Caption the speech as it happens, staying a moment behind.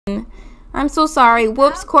I'm so sorry.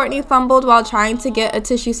 Whoops, Courtney fumbled while trying to get a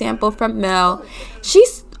tissue sample from Mel. She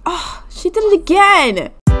did it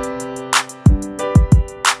again.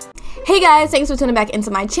 Hey guys, thanks for tuning back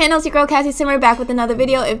into my channel. It's your girl Cassie Simmer back with another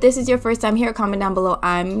video. If this is your first time here, comment down below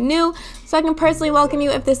I'm new so I can personally welcome you.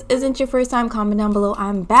 If this isn't your first time, comment down below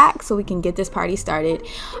I'm back so we can get this party started.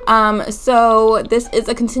 So this is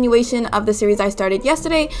a continuation of the series I started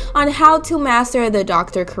yesterday on how to master the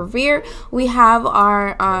doctor career. We have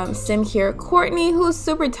our sim here, Courtney, who's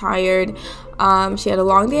super tired. She had a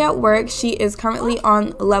long day at work. She is currently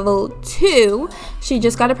on level 2. She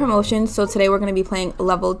just got a promotion, so today we're going to be playing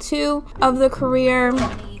level 2 of the career.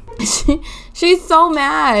 She's so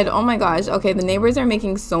mad. Oh my gosh. Okay, the neighbors are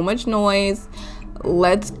making so much noise.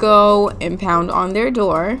 Let's go and pound on their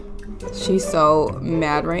door. She's so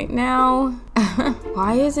mad right now.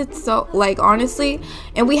 Why is it so, like, honestly?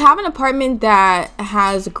 And we have an apartment that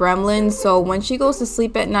has gremlins, so when she goes to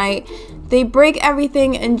sleep at night, they break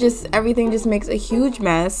everything and everything just makes a huge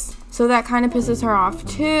mess. So that kind of pisses her off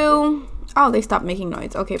too. Oh, they stopped making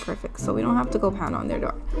noise. Okay, perfect. So we don't have to go pound on their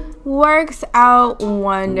door. Works out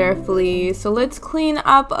wonderfully. So let's clean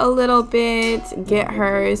up a little bit, get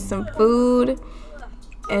her some food,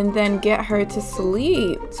 and then get her to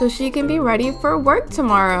sleep so she can be ready for work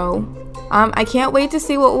tomorrow. I can't wait to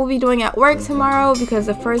see what we'll be doing at work tomorrow because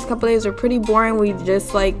the first couple days were pretty boring. We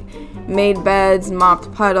just like made beds,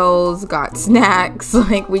 mopped puddles, got snacks.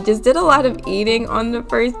 Like we just did a lot of eating on the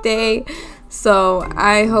first day. So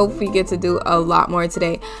I hope we get to do a lot more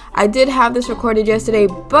today. I did have this recorded yesterday,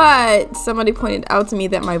 but somebody pointed out to me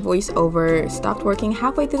that my voiceover stopped working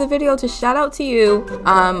halfway through the video, to shout out to you.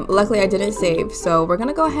 Luckily I didn't save, so we're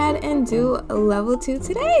gonna go ahead and do level 2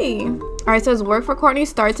 today. All right, so work for Courtney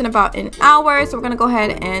starts in about an hour, so we're gonna go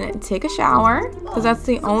ahead and take a shower because that's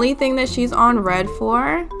the only thing that she's on red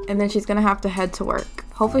for, and then she's gonna have to head to work.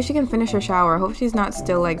 Hopefully she can finish her shower. Hope she's not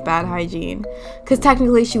still like bad hygiene, because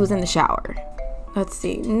technically she was in the shower. Let's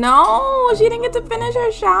see. No, she didn't get to finish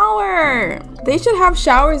her shower. They should have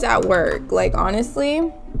showers at work. Like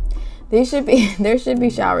honestly, there should be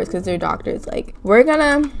showers because they're doctors. Like we're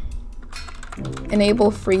gonna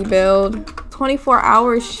enable free build,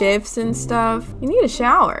 24-hour shifts and stuff. You need a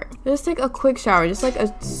shower. Just take a quick shower, just like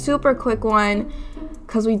a super quick one.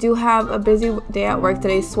 Because we do have a busy day at work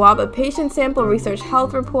today. Swab a patient sample, research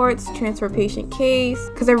health reports, transfer patient case.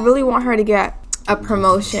 Because I really want her to get a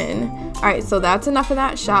promotion. All right, so that's enough of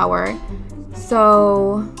that shower.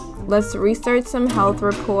 So let's research some health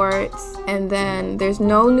reports. And then there's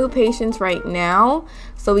no new patients right now,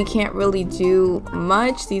 so we can't really do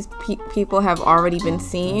much. These people have already been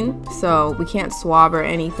seen, so we can't swab or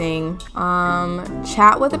anything.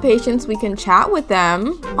 Chat with the patients. We can chat with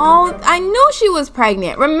them. Oh, I knew she was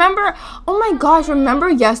pregnant. Remember? Oh my gosh, remember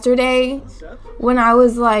yesterday when I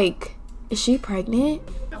was like, is she pregnant?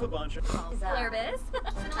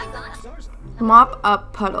 Mop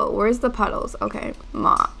up puddle. Where's the puddles? Okay,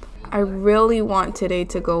 mop. I really want today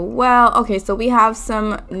to go well. Okay, so we have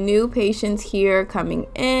some new patients here coming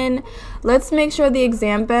in. Let's make sure the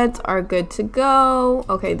exam beds are good to go.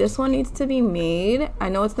 Okay, this one needs to be made. I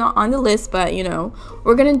know it's not on the list, but you know,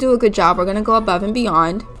 we're gonna do a good job. We're gonna go above and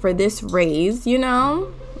beyond for this raise, you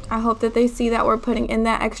know. I hope that they see that we're putting in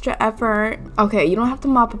that extra effort. Okay, you don't have to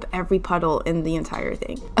mop up every puddle in the entire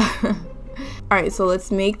thing. All right, so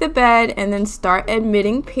let's make the bed and then start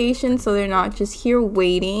admitting patients so they're not just here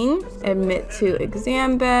waiting. Admit to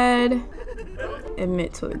exam bed,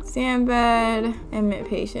 admit to exam bed, admit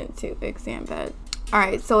patient to exam bed. All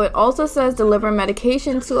right, so it also says deliver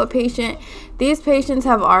medication to a patient. These patients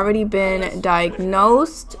have already been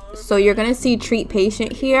diagnosed. So you're gonna see treat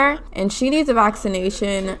patient here, and she needs a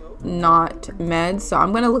vaccination, not meds. So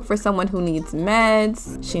I'm gonna look for someone who needs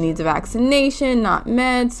meds. She needs a vaccination, not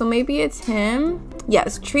meds. So maybe it's him.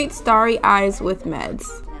 Yes, treat starry eyes with meds.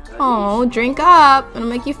 Oh, drink up. It'll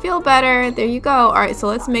make you feel better. There you go. All right, so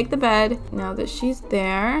let's make the bed now that she's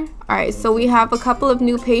there. All right, so we have a couple of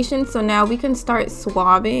new patients, so now we can start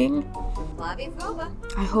swabbing.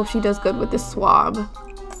 I hope she does good with the swab.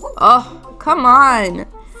 Oh, come on.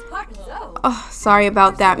 Oh, sorry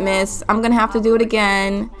about that, miss. I'm gonna have to do it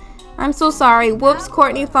again. I'm so sorry. Whoops,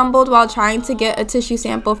 Courtney fumbled while trying to get a tissue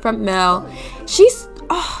sample from Mel. She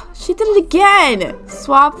did it again.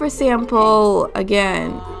 Swab for sample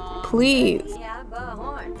again, please.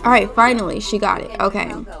 All right, finally, she got it.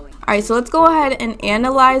 Okay. All right, so let's go ahead and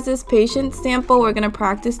analyze this patient sample. We're gonna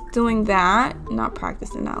practice doing that. Not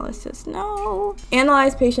practice analysis, no.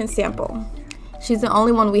 Analyze patient sample. She's the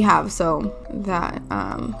only one we have, so that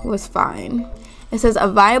was fine. It says a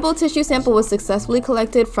viable tissue sample was successfully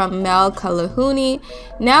collected from Mel Calhouni.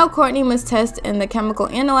 Now Courtney must test in the chemical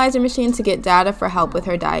analyzer machine to get data for help with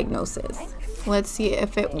her diagnosis. Let's see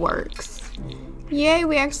if it works. Yay,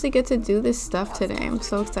 we actually get to do this stuff today. I'm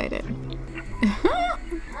so excited.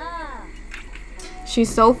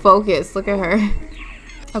 She's so focused. Look at her.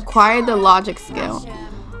 Acquired the logic skill.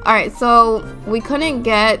 Alright, so we couldn't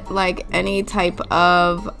get like any type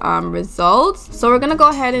of results. So we're gonna go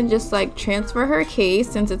ahead and just like transfer her case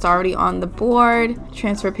since it's already on the board.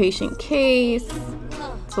 Transfer patient case.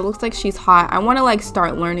 So it looks like she's hot. I want to like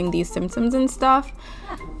start learning these symptoms and stuff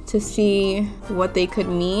to see what they could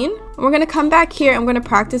mean. We're gonna come back here and we're gonna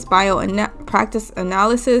practice practice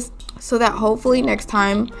analysis so that hopefully next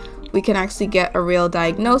time we can actually get a real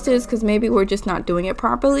diagnosis, because maybe we're just not doing it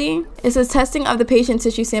properly. It says testing of the patient's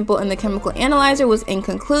tissue sample in the chemical analyzer was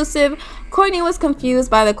inconclusive. Courtney was confused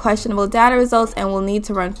by the questionable data results and will need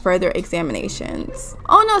to run further examinations.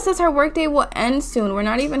 Oh no, it says her workday will end soon. We're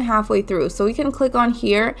not even halfway through. So we can click on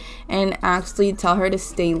here and actually tell her to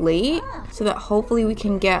stay late so that hopefully we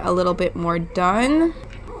can get a little bit more done.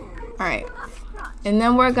 All right. And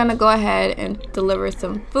then we're gonna go ahead and deliver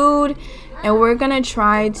some food. And we're gonna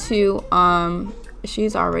try to,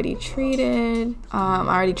 she's already treated. I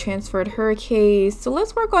already transferred her case. So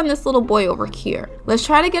let's work on this little boy over here. Let's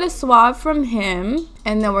try to get a swab from him.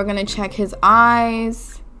 And then we're gonna check his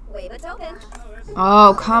eyes.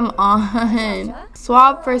 Oh, come on.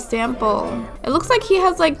 Swab for sample. It looks like he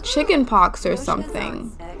has like chicken pox or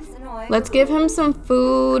something. Let's give him some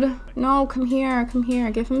food. No, come here, come here.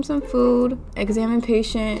 Give him some food. Examine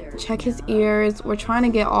patient. Check his ears. We're trying to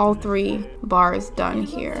get all 3 bars done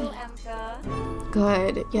here.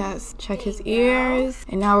 Good, yes. Check his ears.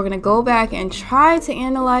 And now we're gonna go back and try to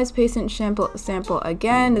analyze patient sample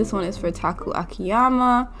again. This one is for Taku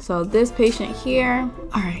Akiyama. So this patient here.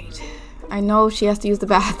 All right. I know she has to use the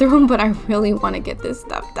bathroom, but I really want to get this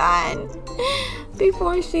stuff done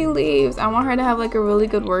before she leaves. I want her to have like a really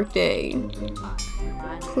good work day.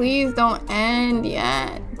 Please don't end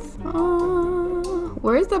yet.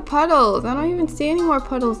 Where's the puddles? I don't even see any more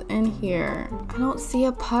puddles in here. I don't see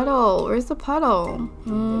a puddle. Where's the puddle?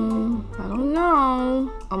 I don't know.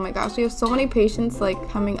 Oh my gosh, we have so many patients like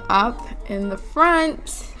coming up in the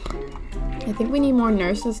front. I think we need more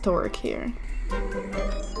nurses to work here.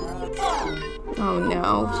 Oh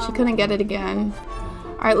no, she couldn't get it again.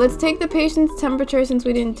 Alright, let's take the patient's temperature since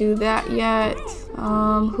we didn't do that yet.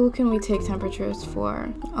 Who can we take temperatures for?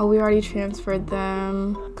 Oh, we already transferred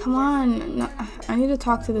them. Come on, no, I need to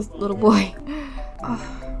talk to this little boy.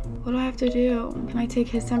 What do I have to do? Can I take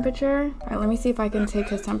his temperature? Alright, let me see if I can take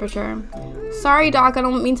his temperature. Sorry, doc, I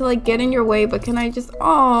don't mean to like get in your way, but can I just,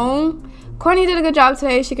 oh. Courtney did a good job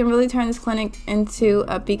today. She can really turn this clinic into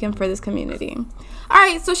a beacon for this community.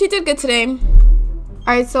 Alright, so she did good today.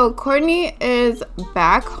 Alright, so Courtney is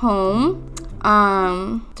back home.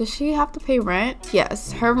 Does she have to pay rent?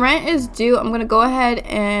 Yes, her rent is due. I'm gonna go ahead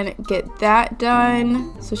and get that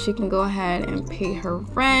done so she can go ahead and pay her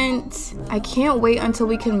rent. I can't wait until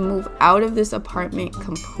we can move out of this apartment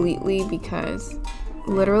completely because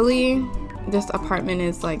literally this apartment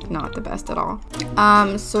is like not the best at all.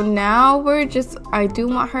 So now we're just, I do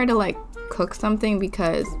want her to like cook something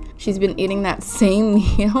because she's been eating that same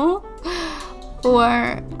meal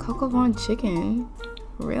for Coco Von chicken.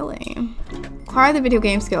 Really? Acquire the video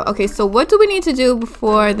game skill. Okay, so what do we need to do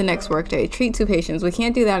before the next workday? Treat 2 patients. We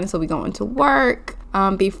can't do that until we go into work.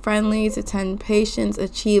 Be friendly to 10 patients.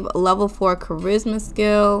 Achieve level 4 charisma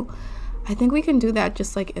skill. I think we can do that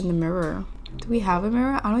just like in the mirror. Do we have a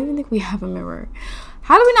mirror? I don't even think we have a mirror.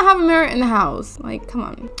 How do we not have a mirror in the house? Like, come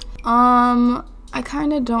on. I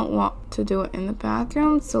kind of don't want to do it in the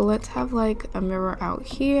bathroom, so let's have like a mirror out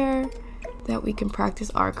here that we can practice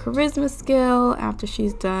our charisma skill after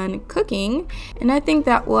she's done cooking, and I think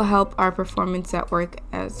that will help our performance at work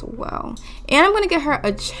as well. And I'm gonna get her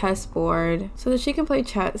a chessboard so that she can play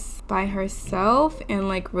chess by herself and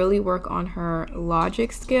like really work on her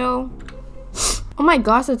logic skill. Oh my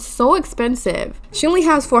gosh, it's so expensive. She only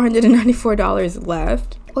has $494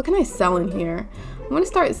 left. What can I sell in here? I'm gonna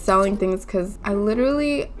start selling things because I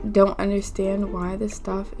literally don't understand why this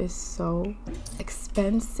stuff is so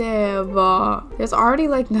expensive. There's already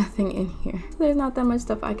like nothing in here. There's not that much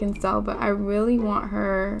stuff I can sell, but I really want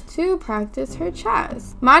her to practice her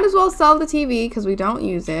chess. Might as well sell the TV because we don't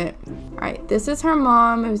use it. All right, this is her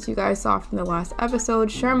mom, as you guys saw from the last episode.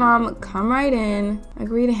 Sure, mom, come right in.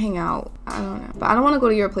 Agree to hang out. I don't know, but I don't want to go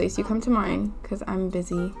to your place. You come to mine because I'm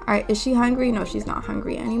busy. All right, is she hungry? No, she's not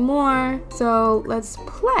hungry anymore. So let's Let's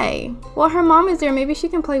play. Well, her mom is there. Maybe she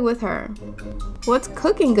can play with her. What's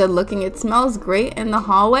cooking good looking? It smells great in the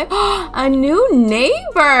hallway. A new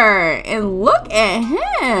neighbor. And look at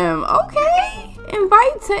him. Okay.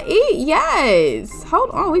 Invite to eat. Yes.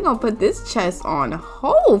 Hold on. We're going to put this chest on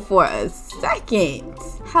hold for a second.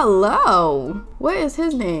 Hello. What is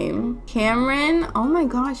his name? Cameron. Oh my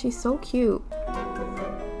gosh. She's so cute.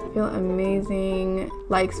 Feel amazing.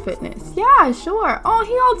 Likes fitness. Yeah, sure. Oh,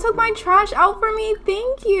 he all took my trash out for me.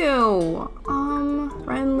 Thank you.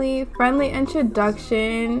 Friendly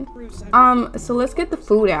introduction. So let's get the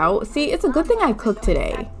food out. See, it's a good thing I cooked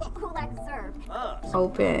today.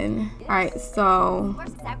 Open. All right, so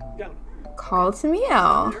call to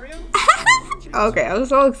meal. Okay, I'm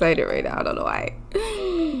so excited right now. I don't know why.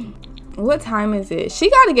 What time is it? She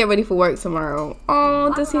got to get ready for work tomorrow.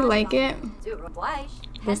 Oh, does he like it?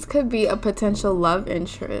 This could be a potential love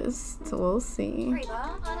interest. We'll see.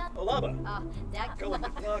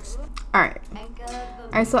 Alright,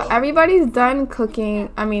 so everybody's done cooking.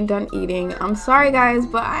 Done eating. I'm sorry, guys,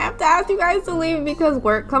 but I have to ask you guys to leave because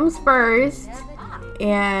work comes first.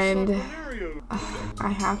 And I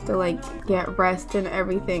have to like get rest and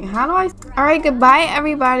everything. How do I? Alright, goodbye,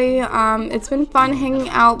 everybody. It's been fun hanging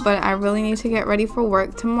out, but I really need to get ready for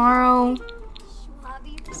work tomorrow.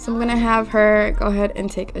 So I'm gonna have her go ahead and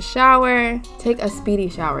take a shower. Take a speedy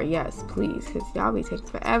shower, yes, please, because y'all be taking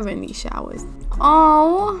forever in these showers.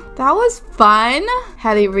 Oh, that was fun.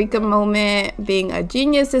 Had a Eureka moment. Being a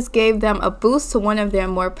genius, this gave them a boost to one of their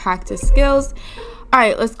more practiced skills. All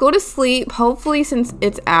right, let's go to sleep. Hopefully, since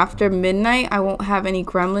it's after midnight, I won't have any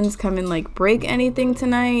gremlins come and like break anything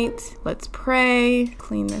tonight. Let's pray.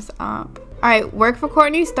 Clean this up. All right, work for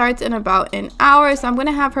Courtney starts in about an hour, so I'm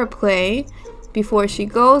gonna have her play before she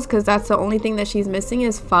goes because that's the only thing that she's missing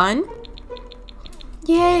is fun.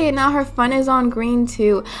 Yay, now her fun is on green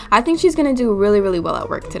too. I think she's gonna do really, really well at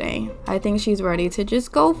work today. I think she's ready to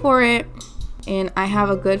just go for it. And I have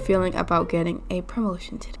a good feeling about getting a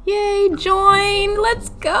promotion today. Yay, join, let's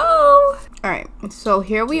go. All right, so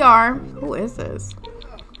here we are. Who is this?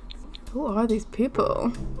 Who are these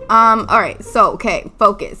people? All right, so, okay,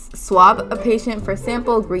 focus. Swab a patient for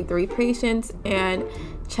sample, greet 3 patients, and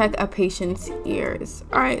check a patient's ears.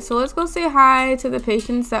 All right, so let's go say hi to the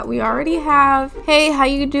patients that we already have. Hey, how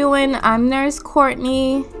you doing? I'm Nurse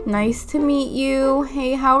Courtney. Nice to meet you.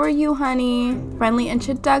 Hey, how are you, honey? Friendly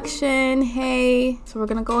introduction. Hey. So we're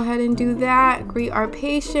gonna go ahead and do that. Greet our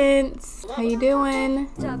patients. How you doing?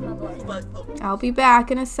 I'll be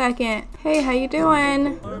back in a second. Hey, how you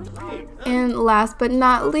doing? And last but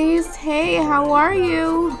not least, hey, how are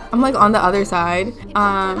you? I'm like on the other side.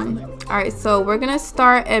 All right, so we're gonna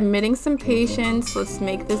start admitting some patients. Let's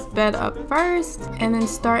make this bed up first and then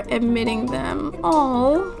start admitting them.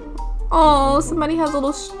 Oh, somebody has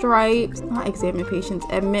little stripes. Not examine patients,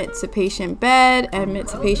 admit to patient bed, admit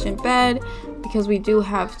to patient bed, because we do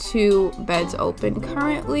have 2 beds open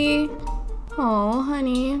currently. Oh,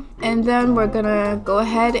 honey. And then we're gonna go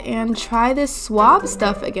ahead and try this swab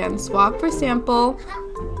stuff again. Swab for sample.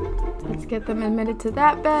 Let's get them admitted to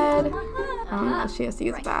that bed. Oh no, she has to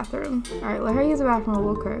use the bathroom. All right, let her use the bathroom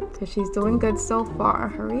real quick because she's doing good so far.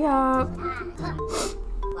 Hurry up.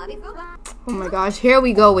 Oh my gosh, here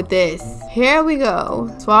we go with this. Here we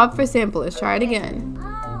go. Swab for sample. Let's try it again.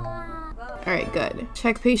 All right, good.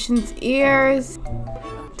 Check patient's ears.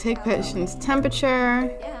 Take patient's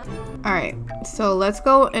temperature. All right, so let's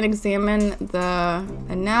go and examine the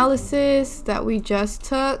analysis that we just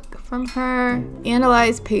took from her.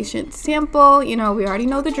 Analyze patient sample. You know, we already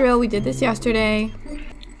know the drill. We did this yesterday.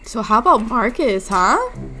 So how about Marcus, huh?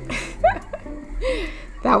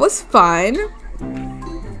 That was fun.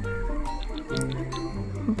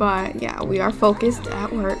 But yeah, we are focused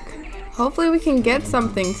at work. Hopefully we can get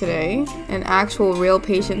something today. An actual real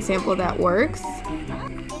patient sample that works.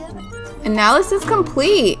 Analysis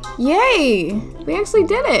complete. Yay, we actually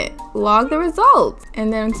did it. Log the results.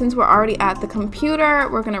 And then since we're already at the computer,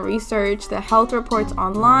 we're gonna research the health reports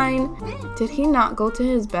online. Did he not go to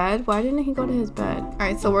his bed? Why didn't he go to his bed? All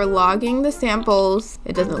right, so we're logging the samples.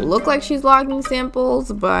 It doesn't look like she's logging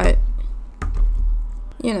samples, but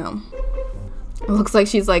you know, it looks like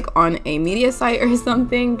she's like on a media site or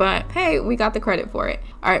something, but hey, we got the credit for it.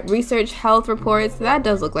 All right, research health reports. That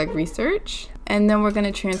does look like research. And then we're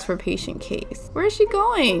gonna transfer patient case. Where is she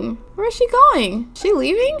going? Where is she going? Is she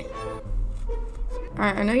leaving?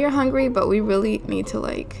 Alright, I know you're hungry, but we really need to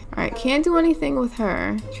like... Alright, can't do anything with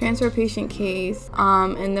her. Transfer patient case.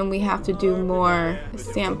 And then we have to do more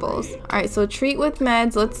samples. Alright, so treat with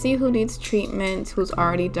meds. Let's see who needs treatment, who's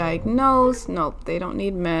already diagnosed. Nope, they don't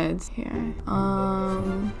need meds. Here.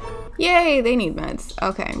 Yay, they need meds.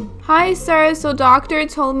 Okay. Hi, sir. So doctor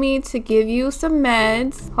told me to give you some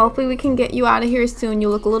meds. Hopefully we can get you out of here soon. You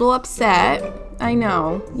look a little upset. I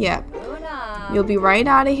know. Yep. You'll be right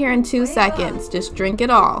out of here in 2 seconds. Just drink it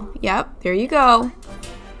all. Yep. There you go.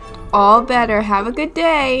 All better. Have a good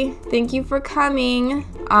day. Thank you for coming.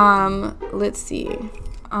 Let's see.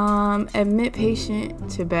 Admit patient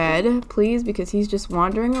to bed, please, because he's just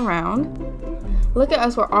wandering around. Look at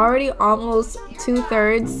us, we're already almost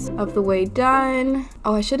 2/3 of the way done.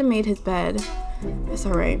 Oh, I should have made his bed. It's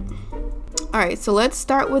all right. All right, so let's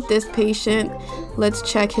start with this patient. Let's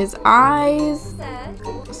check his eyes.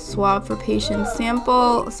 Swab for patient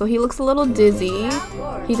sample. So he looks a little dizzy.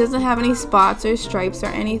 He doesn't have any spots or stripes or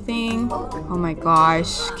anything. Oh my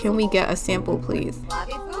gosh, can we get a sample, please?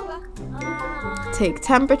 Take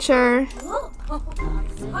temperature.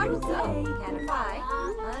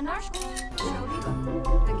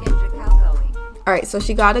 Alright, so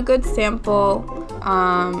she got a good sample.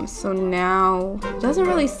 So now it doesn't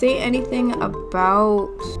really say anything about...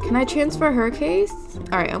 Can I transfer her case?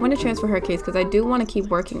 Alright, I'm going to transfer her case because I do want to keep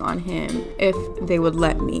working on him if they would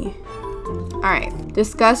let me. Alright,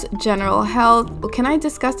 discuss general health. Can I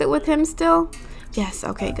discuss it with him still? Yes,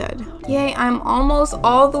 okay, good. Yay, I'm almost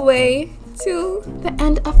all the way to the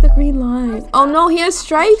end of the green line. Oh no, he has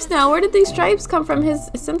stripes now. Where did these stripes come from? His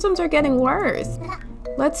symptoms are getting worse.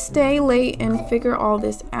 Let's stay late and figure all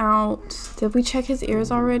this out. Did we check his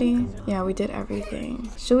ears already? Yeah, we did everything.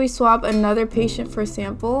 Should we swab another patient for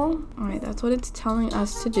sample? All right, that's what it's telling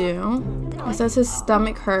us to do. It says his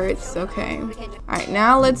stomach hurts. Okay. All right,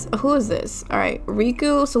 now let's... Who is this? All right,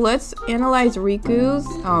 Riku. So let's analyze Riku's.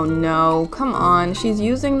 Oh no, come on. She's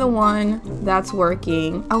using the one that's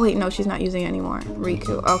working. Oh wait, no, she's not using it anymore.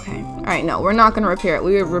 Riku. Okay. All right, no, we're not gonna repair it.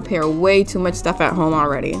 We would repair way too much stuff at home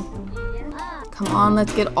already. Come on,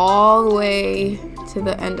 let's get all the way to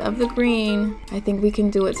the end of the green. I think we can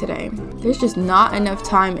do it today. There's just not enough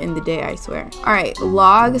time in the day, I swear. All right,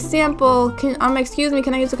 log sample. Excuse me,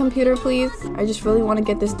 can I use the computer, please? I just really want to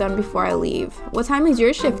get this done before I leave. What time is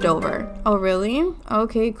your shift over? Oh, really?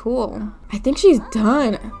 Okay, cool. I think she's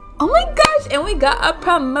done. Oh my gosh, and we got a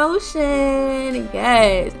promotion.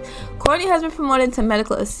 Yes. Courtney has been promoted to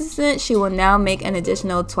medical assistant. She will now make an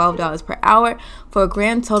additional $12 per hour for a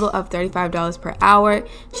grand total of $35 per hour.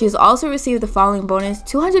 She has also received the following bonus: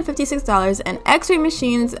 $256, and x-ray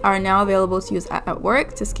machines are now available to use at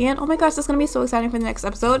work to scan. Oh my gosh, that's gonna be so exciting for the next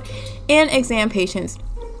episode. And exam patients.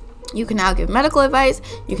 You can now give medical advice.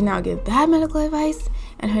 You can now give bad medical advice.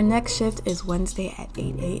 And her next shift is Wednesday at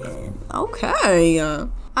 8 a.m. Okay.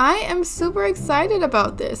 I am super excited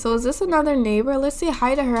about this. So is this another neighbor? Let's say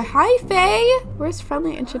hi to her. Hi, Faye. Where's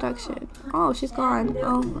friendly introduction? Oh, she's gone.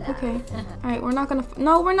 Oh, okay. All right, we're not gonna...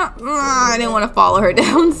 No, we're not... I didn't want to follow her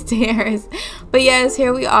downstairs. But yes,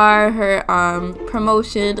 here we are. Her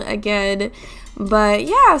promotion again. But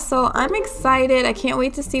yeah, so I'm excited. I can't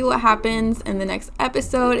wait to see what happens in the next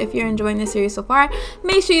episode. If you're enjoying this series so far,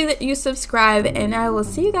 make sure that you subscribe, and I will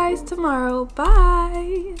see you guys tomorrow.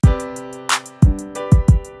 Bye.